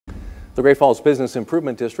The Great Falls Business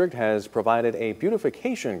Improvement District has provided a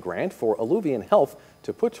beautification grant for Alluvion Health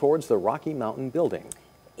to put towards the Rocky Mountain building.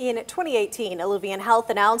 In 2018, Alluvion Health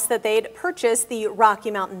announced that they'd purchased the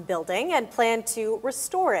Rocky Mountain building and plan to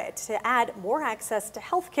restore it to add more access to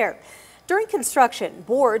health care. During construction,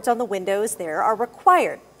 boards on the windows there are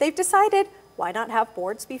required. They've decided, why not have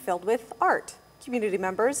boards be filled with art? Community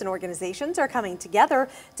members and organizations are coming together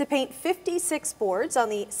to paint 56 boards on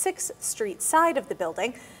the 6th Street side of the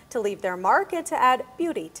building to leave their mark and to add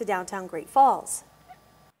beauty to downtown Great Falls.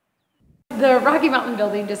 The Rocky Mountain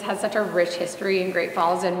building just has such a rich history in Great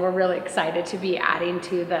Falls, and we're really excited to be adding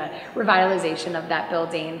to the revitalization of that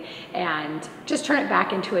building and just turn it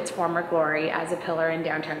back into its former glory as a pillar in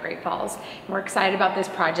downtown Great Falls. And we're excited about this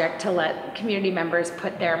project to let community members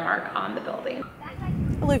put their mark on the building.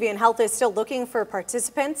 Alluvion Health is still looking for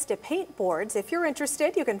participants to paint boards. If you're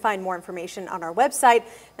interested, you can find more information on our website.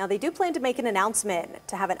 Now, they do plan to make an announcement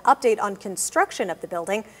to have an update on construction of the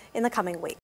building in the coming week.